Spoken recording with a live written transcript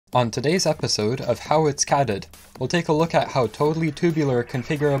On today's episode of How It's CADded, we'll take a look at how totally tubular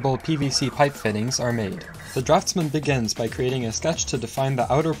configurable PVC pipe fittings are made. The draftsman begins by creating a sketch to define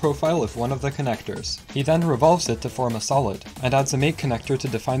the outer profile of one of the connectors. He then revolves it to form a solid, and adds a mate connector to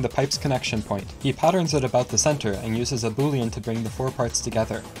define the pipe's connection point. He patterns it about the center and uses a boolean to bring the four parts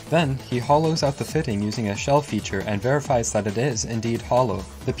together. Then, he hollows out the fitting using a shell feature and verifies that it is indeed hollow.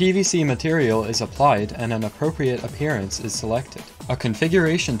 The PVC material is applied and an appropriate appearance is selected. A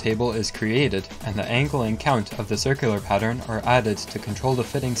configuration table is created, and the angle and count of the circular pattern are added to control the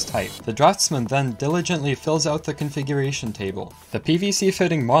fitting's type. The draftsman then diligently fills out the configuration table. The PVC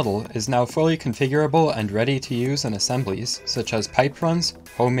fitting model is now fully configurable and ready to use in assemblies, such as pipe runs,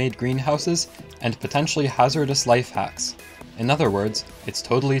 homemade greenhouses, and potentially hazardous life hacks. In other words, it's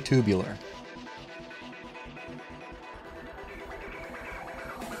totally tubular.